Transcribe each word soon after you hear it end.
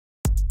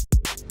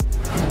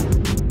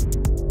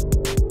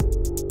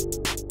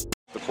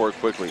court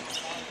quickly.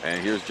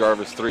 And here's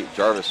Jarvis 3.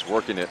 Jarvis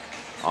working it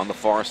on the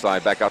far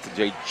side. Back out to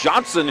Jay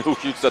Johnson, who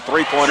shoots the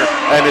three-pointer,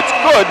 and it's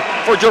good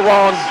for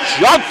Jaron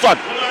Johnson.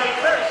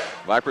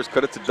 Vipers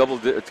cut it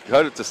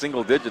to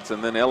single digits,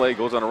 and then LA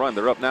goes on a run.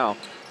 They're up now,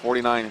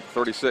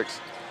 49-36.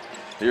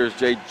 Here's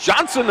Jay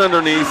Johnson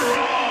underneath,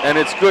 and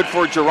it's good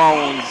for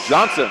Jaron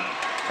Johnson.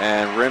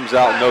 And rims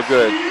out, no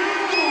good.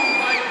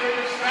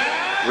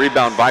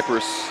 Rebound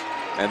Vipers,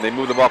 and they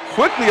move the ball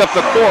quickly up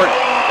the court,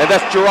 and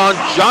that's Jaron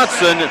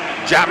Johnson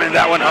jamming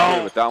that one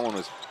home. But that one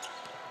was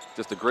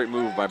just a great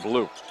move by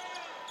Blue.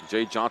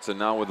 Jay Johnson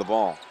now with the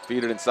ball.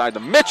 Feed it inside to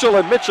Mitchell,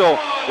 and Mitchell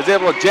is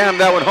able to jam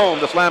that one home.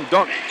 The slam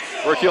dunk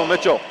for Akil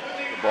Mitchell.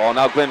 The ball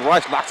now Glenn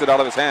Rice knocks it out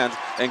of his hands,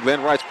 and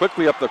Glenn Rice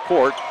quickly up the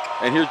court.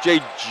 And here's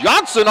Jay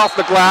Johnson off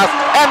the glass,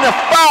 and the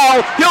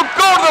foul. He'll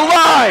go to the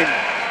line.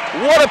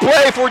 What a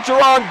play for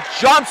Jaron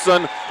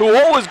Johnson, who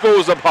always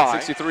goes up high.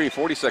 63,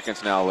 40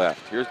 seconds now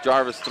left. Here's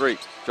Jarvis 3.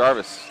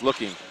 Jarvis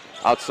looking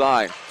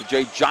outside to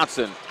Jay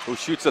Johnson, who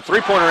shoots the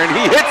three-pointer, and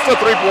he hits the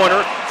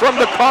three-pointer from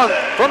the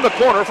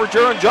corner for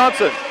Jaron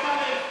Johnson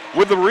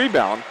with the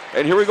rebound.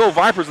 And here we go,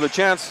 Vipers with a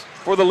chance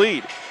for the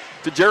lead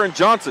to Jaron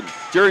Johnson.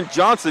 Jaron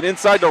Johnson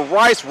inside to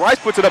Rice. Rice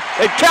puts it up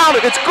and count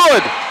it. It's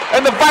good.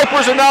 And the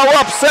Vipers are now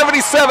up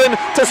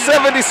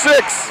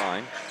 77-76.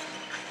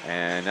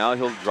 And now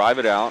he'll drive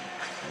it out.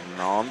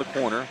 And on the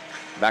corner,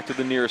 back to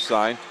the near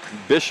side.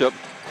 Bishop,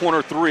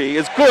 corner three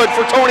is good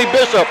for Tony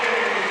Bishop.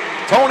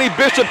 Tony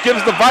Bishop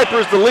gives the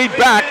Vipers the lead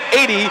back,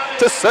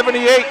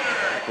 80-78.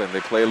 Then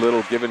they play a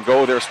little give and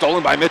go there,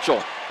 stolen by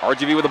Mitchell.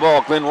 RGV with the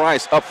ball, Glenn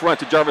Rice up front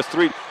to Jarvis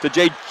 3 to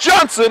Jay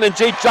Johnson, and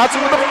Jay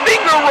Johnson with a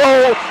finger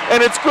roll,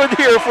 and it's good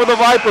here for the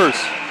Vipers.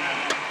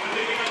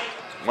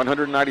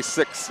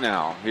 196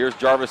 now. Here's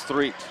Jarvis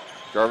 3.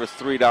 Jarvis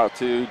 3 out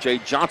to Jay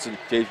Johnson.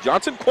 Jay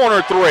Johnson,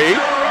 corner three.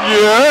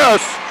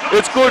 Yes,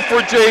 it's good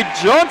for Jay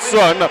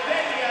Johnson.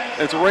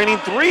 It's raining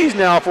threes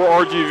now for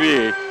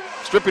RGV.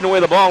 Stripping away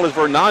the ball is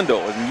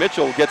Fernando as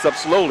Mitchell gets up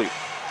slowly.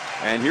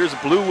 And here's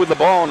Blue with the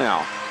ball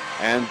now.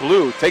 And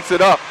Blue takes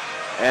it up.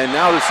 And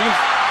now it seems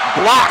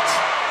blocked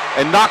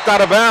and knocked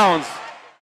out of bounds.